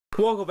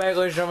Welcome back,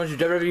 ladies and gentlemen,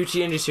 to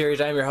Wwte Indy series.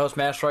 I'm your host,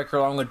 Matt Striker,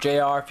 along with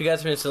JR. If you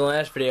guys missed the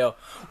last video,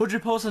 which we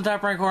posted in the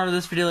top right corner of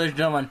this video, ladies and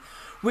gentlemen,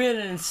 we had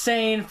an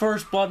insane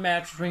first blood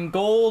match between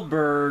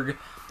Goldberg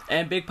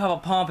and Big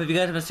Papa Pump. If you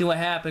guys haven't seen what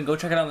happened, go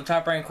check it out in the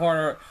top right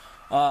corner,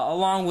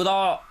 along with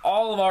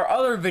all of our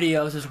other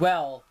videos as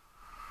well.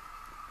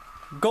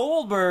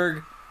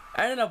 Goldberg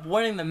ended up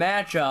winning the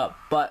matchup,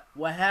 but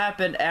what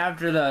happened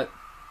after the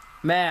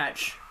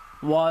match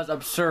was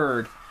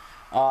absurd.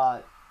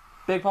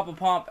 Big Papa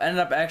Pump ended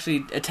up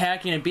actually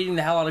attacking and beating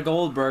the hell out of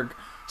Goldberg,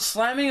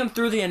 slamming him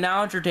through the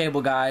announcer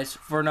table, guys,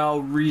 for no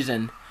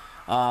reason.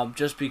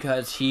 Just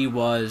because he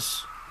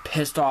was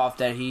pissed off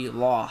that he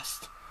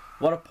lost.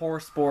 What a poor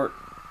sport.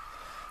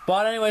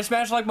 But anyway,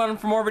 smash the like button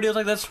for more videos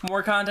like this, for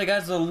more content,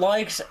 guys. The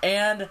likes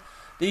and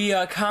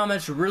the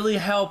comments really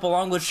help,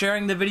 along with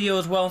sharing the video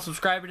as well and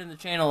subscribing to the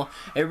channel.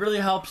 It really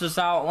helps us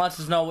out and lets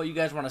us know what you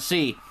guys want to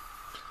see.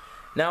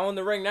 Now in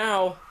the ring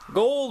now,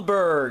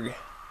 Goldberg.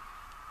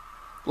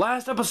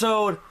 Last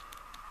episode,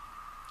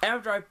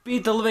 after I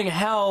beat the living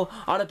hell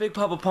out of Big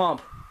Papa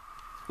Pump,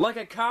 like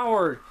a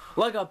coward,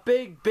 like a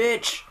big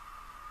bitch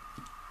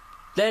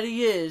that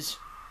he is,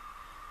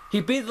 he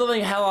beat the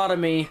living hell out of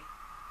me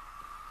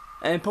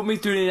and put me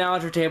through the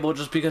announcer table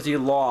just because he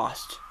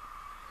lost.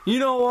 You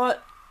know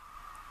what?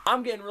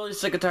 I'm getting really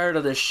sick and tired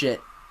of this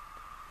shit.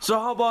 So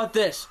how about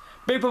this?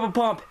 Big Papa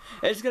Pump,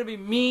 it's gonna be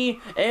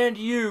me and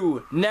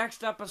you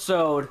next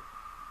episode,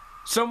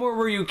 somewhere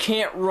where you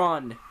can't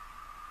run.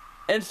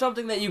 And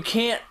something that you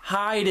can't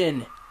hide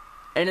in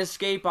and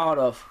escape out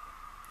of.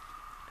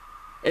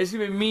 It's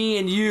gonna be me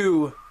and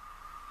you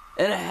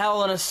in a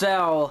Hell in a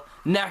Cell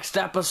next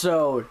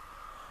episode.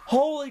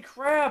 Holy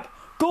crap!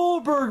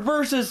 Goldberg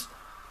versus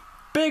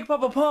Big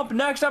Papa Pump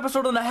next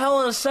episode in the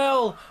Hell in a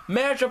Cell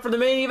matchup for the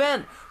main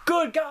event.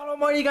 Good God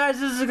Almighty, guys,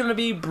 this is gonna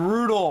be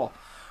brutal.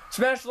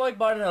 Smash the like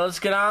button and let's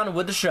get on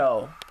with the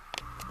show.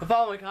 The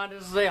following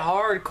contest is a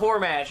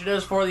hardcore match. It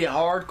is for the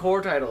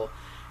hardcore title.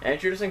 And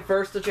introducing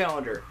first the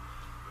challenger,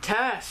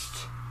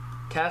 Test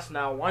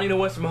now, wanting to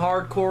win some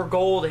hardcore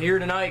gold here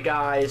tonight,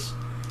 guys.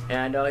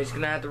 And he's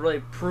going to have to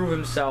really prove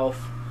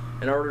himself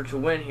in order to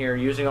win here,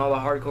 using all the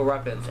hardcore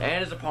weapons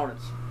and his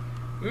opponents.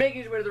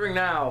 Making his way to the ring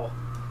now,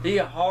 the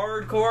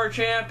hardcore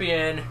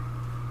champion,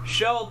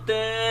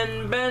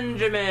 Shelton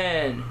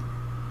Benjamin.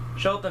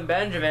 Shelton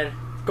Benjamin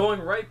going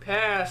right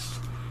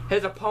past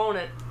his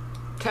opponent,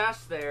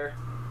 Test there,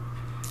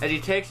 as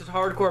he takes his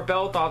hardcore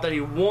belt off that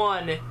he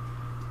won.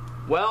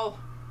 Well,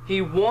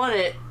 he won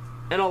it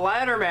in a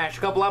ladder match a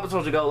couple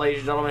episodes ago, ladies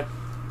and gentlemen,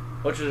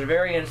 which was a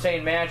very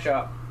insane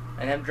matchup,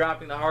 and him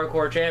dropping the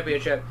hardcore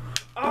championship.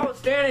 Oh,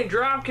 standing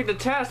dropkick to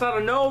Test out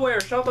of nowhere.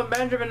 Shelton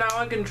Benjamin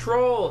now in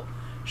control.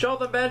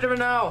 Shelton Benjamin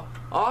now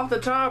off the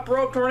top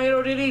rope,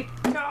 tornado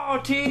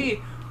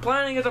DDT,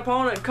 planning his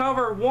opponent,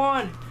 cover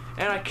one,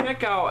 and a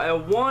kick out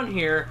at one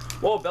here.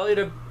 Whoa, belly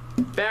to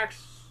back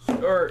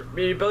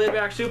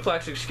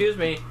suplex, excuse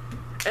me.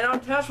 And now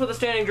Test with a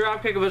standing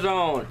dropkick of his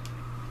own.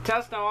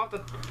 Test now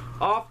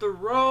off the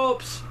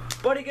ropes,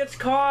 but he gets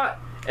caught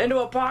into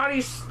a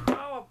body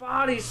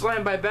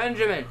slam by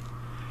Benjamin.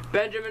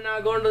 Benjamin now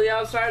going to the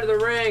outside of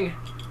the ring,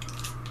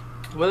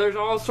 where there's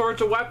all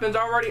sorts of weapons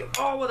already.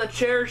 Oh, with a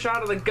chair shot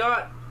to the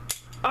gut.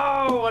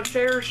 Oh, a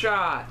chair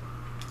shot.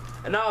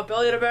 And now a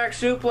belly to back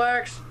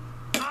suplex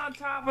on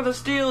top of the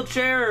steel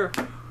chair.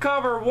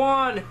 Cover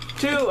 1,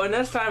 2, and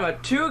this time a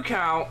 2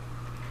 count.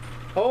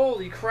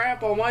 Holy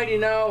crap almighty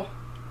now.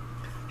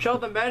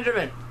 Shelton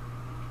Benjamin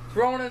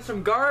throwing in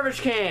some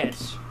garbage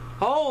cans.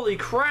 Holy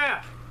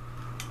crap.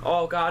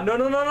 Oh God,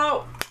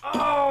 no.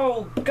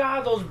 Oh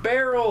God, those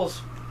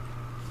barrels.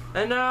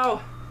 And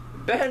now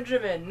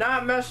Benjamin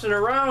not messing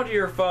around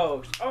here,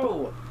 folks.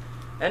 Oh,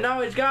 and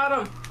now he's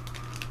got him.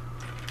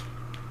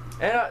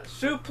 And a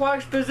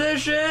suplex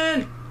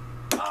position.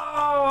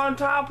 Oh, on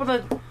top of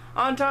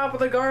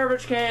the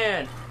garbage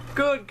can.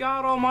 Good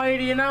God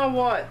almighty, and now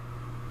what?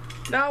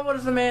 Now what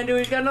does the man do?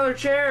 He's got another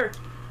chair.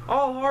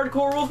 All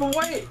hardcore rules, but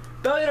wait.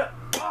 Belly to,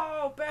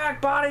 oh,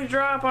 back body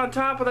drop on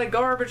top of that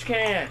garbage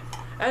can.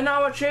 And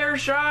now a chair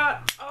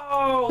shot.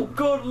 Oh,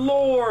 good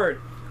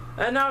Lord.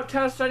 And now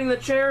Test setting the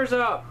chairs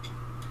up.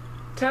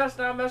 Test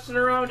not messing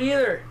around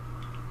either.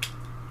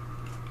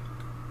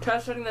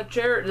 Test setting the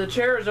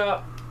chairs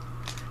up.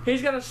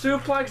 He's gonna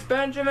suplex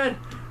Benjamin.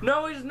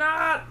 No, he's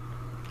not.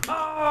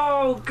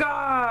 Oh,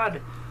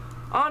 God.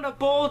 On the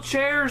both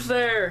chairs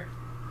there.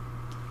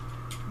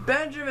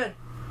 Benjamin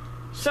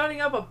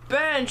setting up a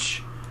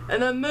bench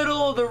in the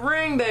middle of the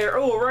ring there.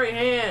 Oh, right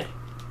hand.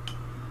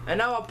 And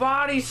now a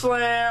body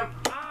slam.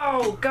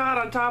 Oh, God,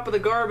 on top of the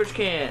garbage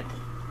can.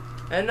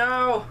 And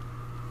now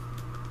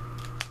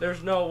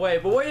there's no way.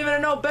 But wait a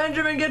minute, no,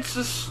 Benjamin gets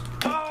a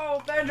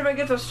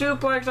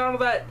suplex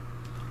onto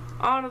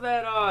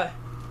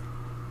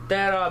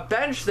that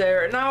bench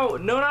there. And now,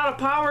 no, not a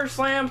power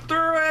slam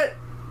through it.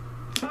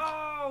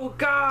 Oh,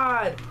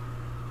 God.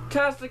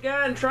 Test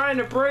again, trying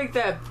to break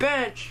that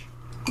bench.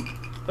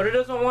 But it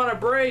doesn't want to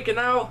break, and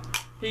now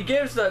he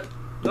gives the,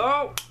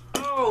 oh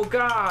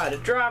God, a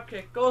drop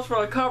kick, goes for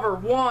the cover,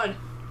 1,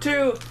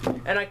 2,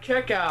 and a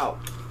kick out.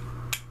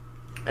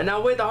 And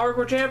now wait, the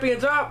Hardcore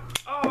Champion's up.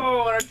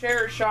 Oh, and a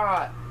chair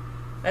shot.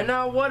 And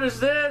now what is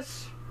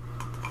this?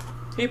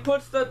 He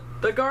puts the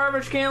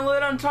garbage can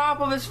lid on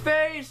top of his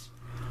face.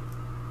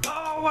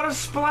 Oh, what a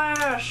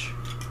splash.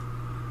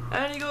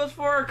 And he goes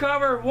for a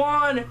cover.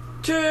 1,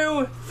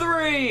 2,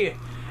 3.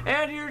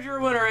 And here's your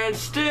winner, and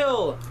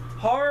still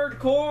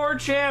Hardcore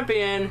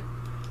Champion,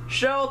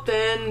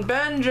 Shelton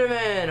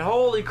Benjamin.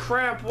 Holy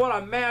crap, what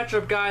a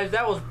matchup, guys.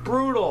 That was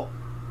brutal.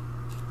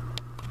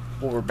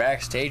 Well, we're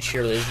backstage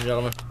here, ladies and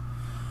gentlemen.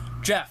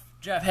 Jeff,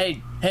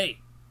 hey.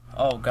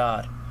 Oh,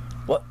 God.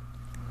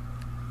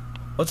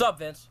 What's up,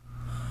 Vince?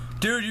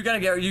 Dude, you gotta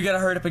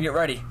hurry up and get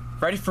ready.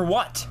 Ready for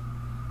what?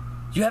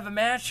 You have a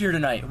match here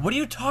tonight. What are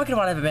you talking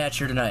about, I have a match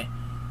here tonight?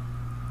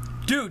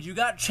 Dude, you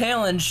got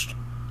challenged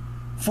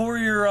for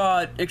your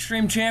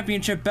Extreme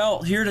Championship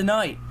belt here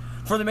tonight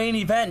for the main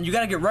event. You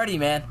gotta get ready,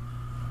 man.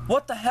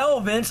 What the hell,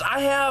 Vince?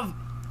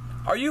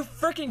 Are you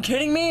freaking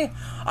kidding me?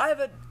 I have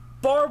a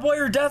barbed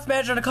wire death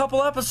match in a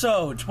couple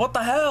episodes. What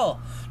the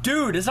hell?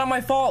 Dude, it's not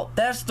my fault.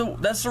 That's the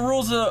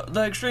rules of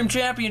the Extreme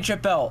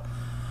Championship belt.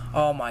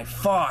 Oh my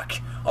fuck.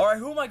 Alright,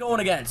 who am I going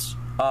against?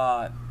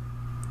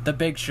 The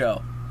Big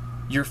Show.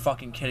 You're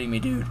fucking kidding me,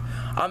 dude.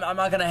 I'm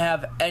not gonna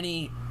have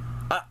any...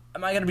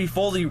 am I gonna be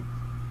fully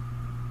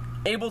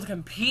able to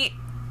compete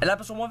in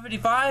episode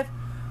 155?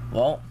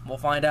 Well, we'll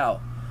find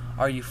out.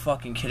 Are you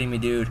fucking kidding me,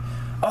 dude?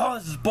 Oh,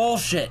 this is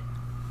bullshit.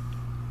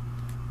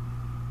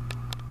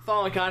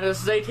 Following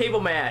contest is a table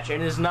match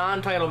and his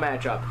non-title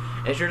matchup.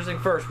 Introducing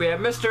first, we have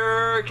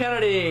Mr.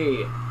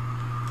 Kennedy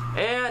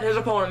and his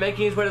opponent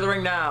making his way to the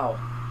ring now.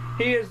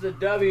 He is the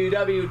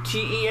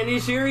Wwte Indy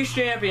Series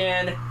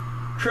champion,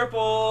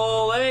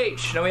 Triple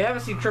H. Now, we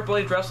haven't seen Triple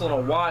H wrestle in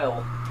a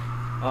while,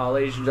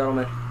 ladies and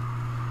gentlemen.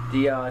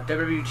 The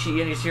Wwte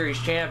Indy Series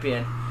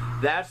champion.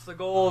 That's the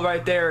goal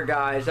right there,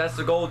 guys. That's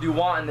the goal you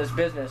want in this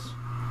business.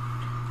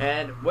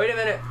 And wait a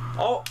minute.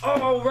 Oh,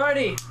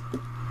 already.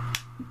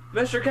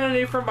 Mr.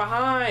 Kennedy from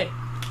behind.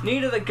 Knee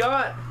to the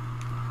gut.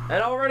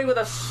 And already with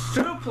a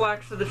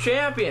suplex to the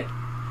champion.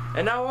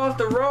 And now off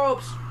the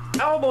ropes.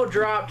 Elbow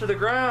drop to the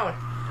ground.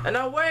 And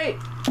now wait.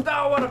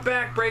 Oh, what a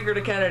backbreaker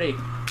to Kennedy.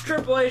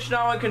 Triple H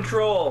now in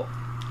control.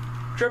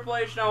 Triple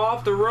H now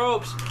off the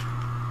ropes.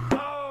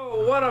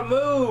 Oh, what a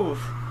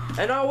move.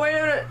 And now wait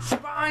a minute.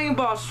 Spine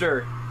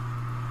buster.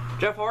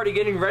 Jeff Hardy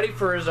getting ready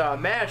for his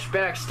match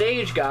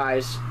backstage,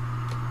 guys.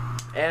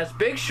 As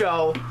Big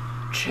Show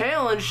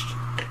challenged,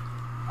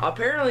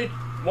 apparently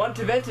went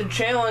to Vince and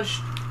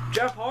challenged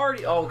Jeff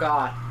Hardy. Oh,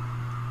 God.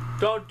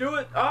 Don't do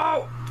it.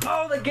 Oh,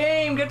 the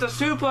game gets a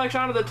suplex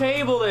onto the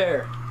table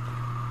there.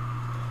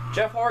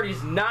 Jeff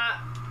Hardy's not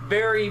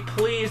very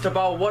pleased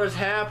about what is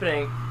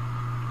happening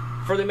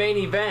for the main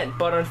event,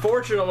 but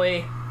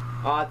unfortunately,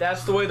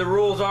 that's the way the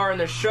rules are in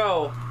this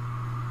show.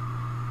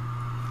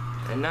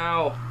 And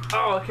now,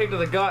 a kick to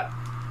the gut.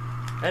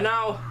 And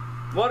now,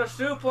 what a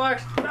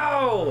suplex.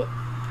 No!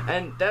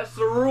 And that's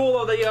the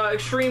rule of the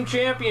Extreme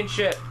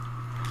Championship,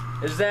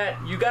 is that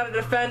you got to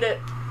defend it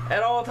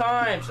at all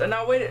times. And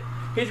now, wait,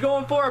 he's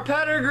going for a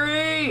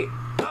pedigree.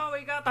 Oh,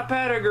 he got the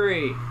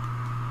pedigree.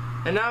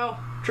 And now,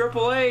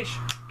 Triple H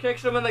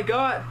kicks him in the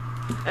gut.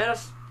 And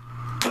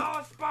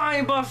a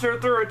spine buster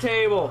through a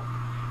table.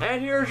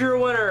 And here's your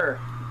winner,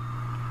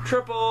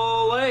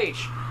 Triple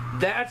H.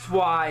 That's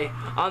why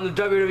I'm the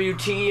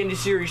Wwte Indy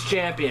Series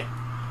champion.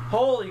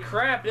 Holy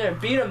crap, it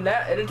didn't beat him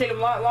it didn't take him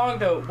a lot long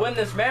to win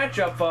this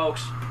matchup,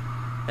 folks.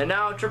 And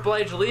now Triple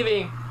H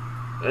leaving.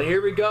 And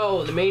here we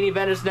go. The main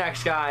event is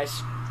next,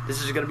 guys.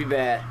 This is gonna be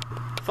bad.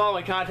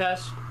 Following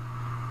contest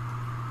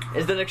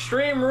is an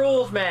Extreme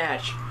Rules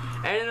match.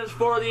 And it is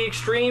for the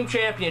Extreme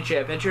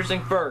Championship.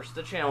 Introducing first,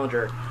 the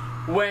challenger,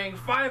 weighing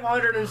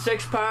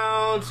 506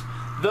 pounds,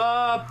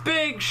 the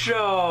Big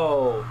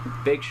Show.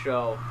 Big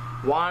Show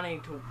wanting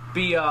to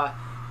be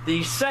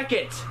the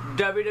second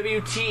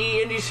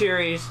Wwte Indy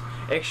Series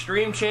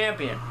Extreme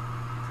Champion.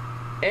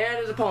 And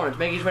his opponent,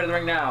 making his way to the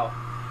ring now.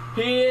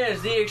 He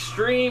is the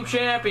Extreme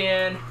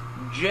Champion,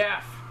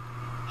 Jeff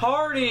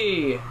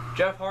Hardy.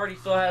 Jeff Hardy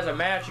still has a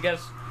match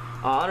against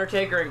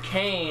Undertaker and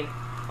Kane,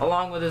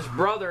 along with his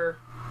brother,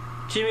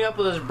 teaming up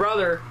with his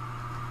brother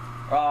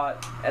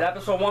at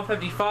episode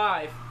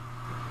 155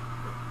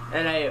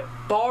 in a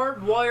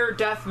barbed wire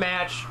death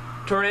match,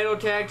 tornado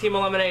tag team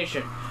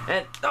elimination.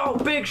 And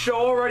Big Show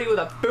already with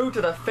a boot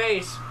to the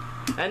face.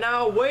 And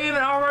now waving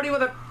already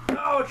with a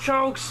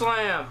choke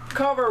slam.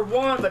 Cover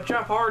one, but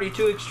Jeff Hardy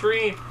too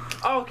extreme.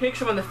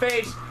 Kicks him in the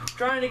face,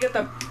 trying to get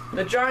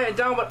the giant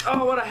down, but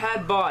what a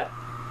headbutt.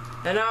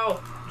 And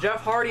now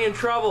Jeff Hardy in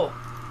trouble.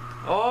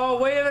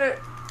 Wait a minute.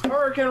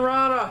 Hurricane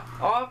Rana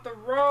off the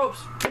ropes.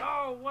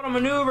 What a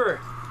maneuver.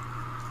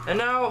 And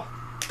now,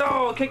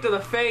 kick to the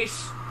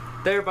face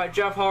there by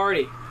Jeff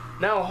Hardy.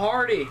 Now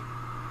Hardy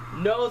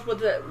knows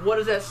what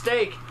is at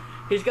stake.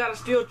 He's got a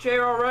steel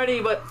chair already,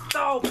 but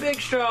Big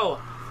Show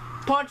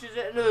punches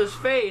it into his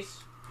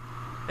face.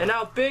 And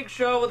now Big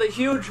Show with a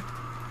huge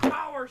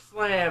power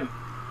slam.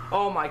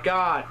 Oh my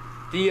God.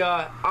 The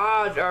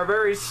odds are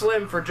very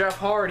slim for Jeff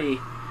Hardy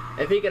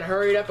if he can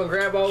hurry it up and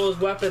grab all those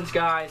weapons,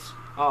 guys.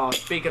 Oh,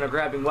 speaking of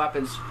grabbing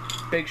weapons,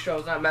 Big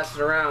Show's not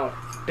messing around.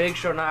 Big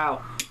Show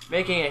now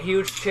making a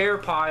huge chair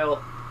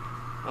pile.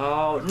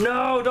 Oh,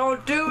 no,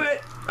 don't do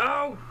it.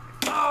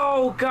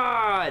 Oh,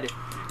 God.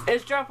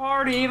 Is Jeff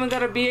Hardy even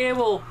going to be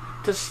able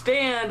to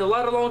stand,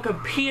 let alone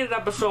compete at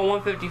episode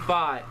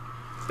 155?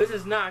 This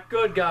is not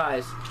good,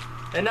 guys.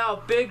 And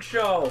now Big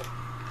Show.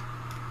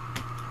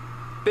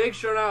 Big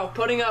Show now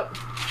putting up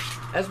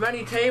as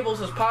many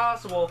tables as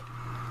possible.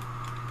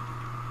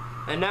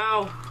 And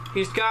now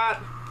he's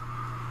got,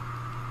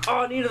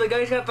 oh, neither the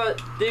guy's got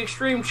the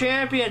Extreme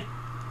Champion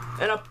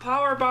and a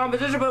powerbomb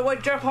position, but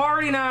wait, Jeff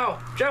Hardy now.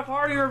 Jeff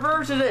Hardy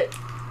reverses it.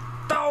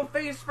 Oh,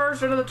 face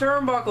first into the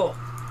turnbuckle.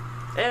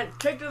 And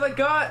kick to the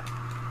gut.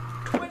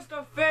 Twist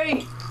of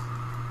fate.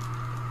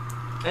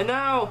 And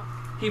now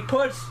he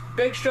puts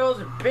Big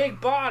Show's big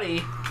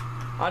body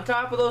on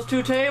top of those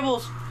two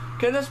tables.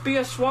 Can this be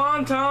a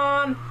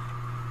swanton?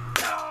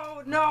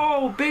 No,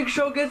 no. Big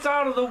Show gets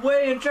out of the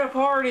way and Jeff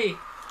Hardy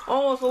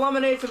almost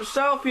eliminates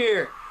himself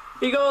here.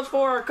 He goes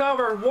for a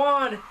cover.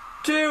 1,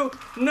 2,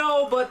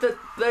 no, but the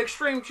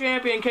Extreme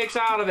Champion kicks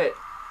out of it.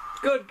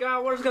 Good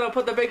God, what is going to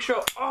put the Big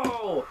Show...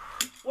 Oh,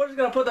 what is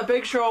going to put the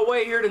Big Show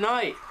away here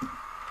tonight?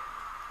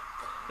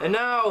 And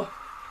now,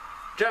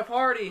 Jeff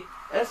Hardy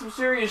has some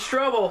serious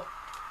trouble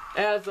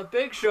as the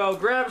Big Show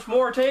grabs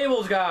more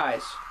tables,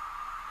 guys.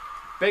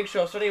 Big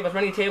Show setting up as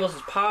many tables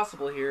as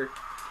possible here.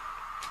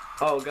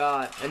 Oh,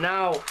 God. And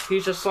now,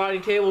 he's just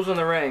sliding tables in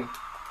the ring.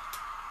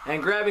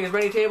 And grabbing as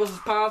many tables as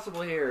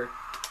possible here.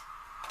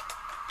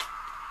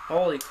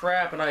 Holy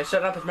crap, and I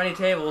set up as many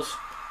tables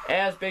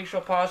as Big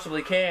Show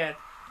possibly can.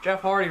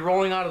 Jeff Hardy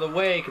rolling out of the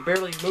way, can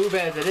barely move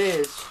as it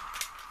is.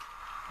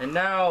 And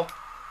now,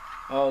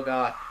 oh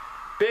God,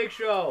 Big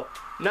Show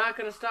not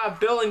going to stop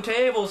building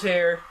tables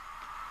here.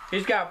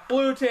 He's got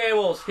blue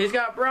tables, he's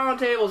got brown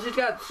tables, he's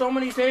got so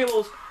many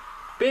tables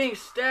being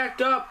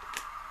stacked up.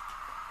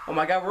 Oh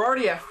my God, we're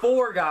already at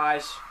 4,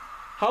 guys.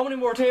 How many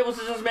more tables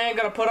is this man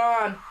going to put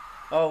on?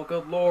 Oh,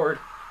 good Lord.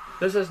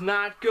 This is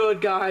not good,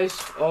 guys.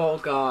 Oh,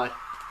 God.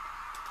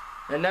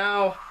 And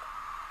now,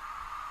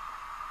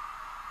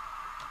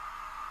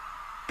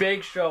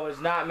 Big Show is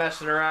not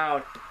messing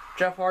around.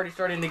 Jeff Hardy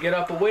starting to get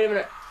up, but wait a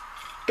minute.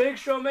 Big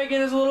Show making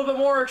this a little bit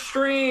more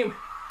extreme.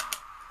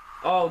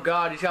 Oh,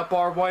 God, he's got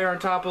barbed wire on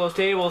top of those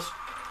tables.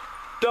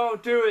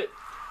 Don't do it.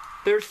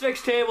 There's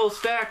 6 tables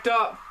stacked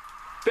up.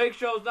 Big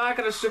Show's not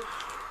going to...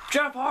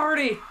 Jeff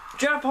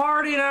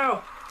Hardy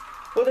now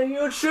with a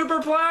huge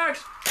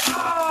superplex.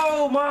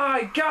 Oh,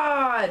 my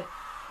God.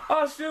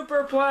 A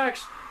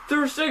superplex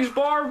through 6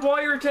 barbed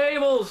wire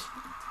tables.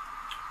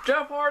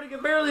 Jeff Hardy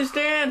can barely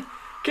stand.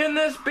 Can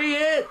this be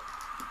it?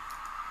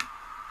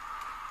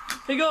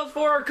 He goes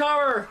for a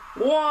cover.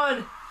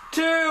 1,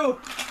 2.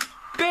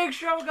 Big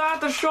Show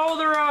got the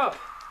shoulder up.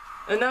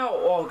 And now,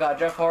 oh God,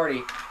 Jeff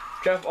Hardy.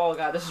 Oh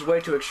God, this is way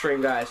too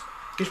extreme, guys.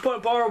 He's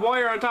putting barbed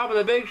wire on top of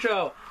the Big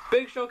Show.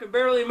 Big Show can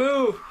barely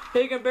move.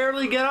 He can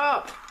barely get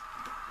up.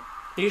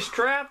 He's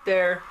trapped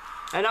there.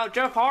 And now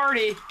Jeff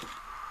Hardy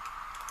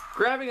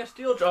grabbing a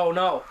steel... Oh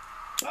no.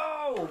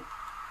 Oh!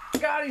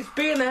 God, he's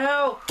beating the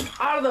hell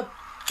out of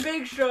the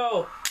Big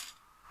Show.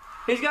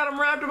 He's got him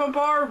wrapped up in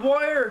barbed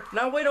wire.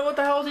 Now wait, what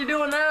the hell is he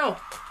doing now?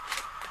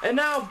 And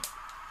now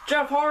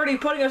Jeff Hardy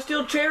putting a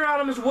steel chair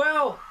on him as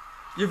well.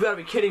 You've got to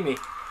be kidding me.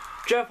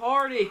 Jeff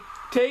Hardy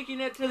taking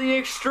it to the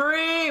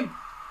extreme.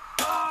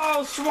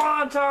 Oh,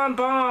 swanton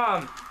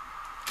bomb.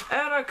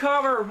 And a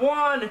cover.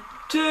 1,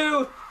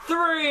 2,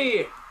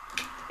 3.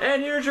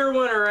 And here's your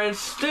winner. And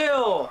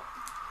still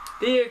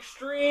the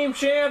Extreme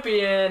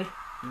Champion,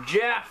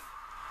 Jeff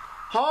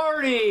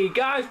Hardy.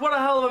 Guys, what a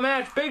hell of a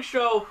match. Big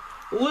Show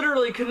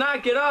literally could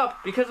not get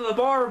up because of the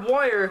barbed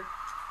wire.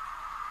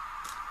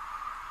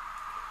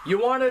 You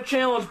want to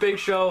challenge Big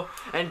Show.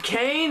 And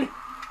Kane,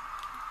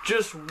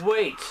 just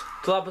wait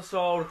till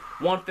episode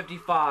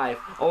 155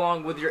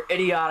 along with your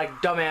idiotic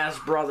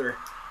dumbass brother.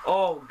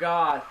 Oh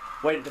God.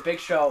 Wait, the Big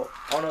Show.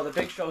 Oh no, the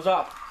Big Show's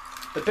up.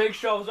 The Big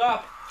Show's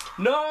up.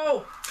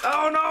 No!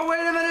 Oh no,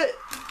 wait a minute!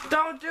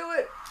 Don't do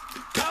it!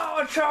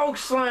 Oh, a choke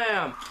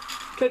slam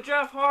to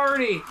Jeff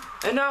Hardy.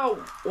 And now,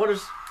 what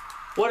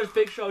is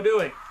Big Show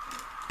doing?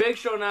 Big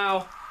Show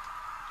now,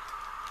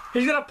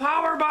 he's gonna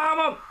power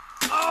bomb him.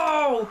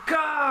 Oh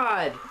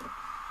God!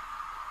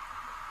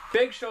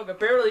 Big Show can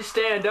barely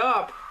stand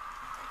up.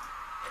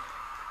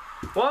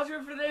 Well, that's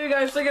it for today, you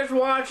guys. Thank you guys for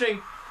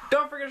watching.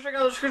 Don't forget to check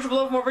out the description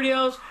below for more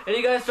videos. And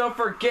you guys don't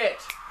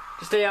forget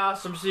to stay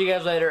awesome. See you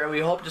guys later, and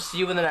we hope to see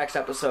you in the next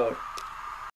episode.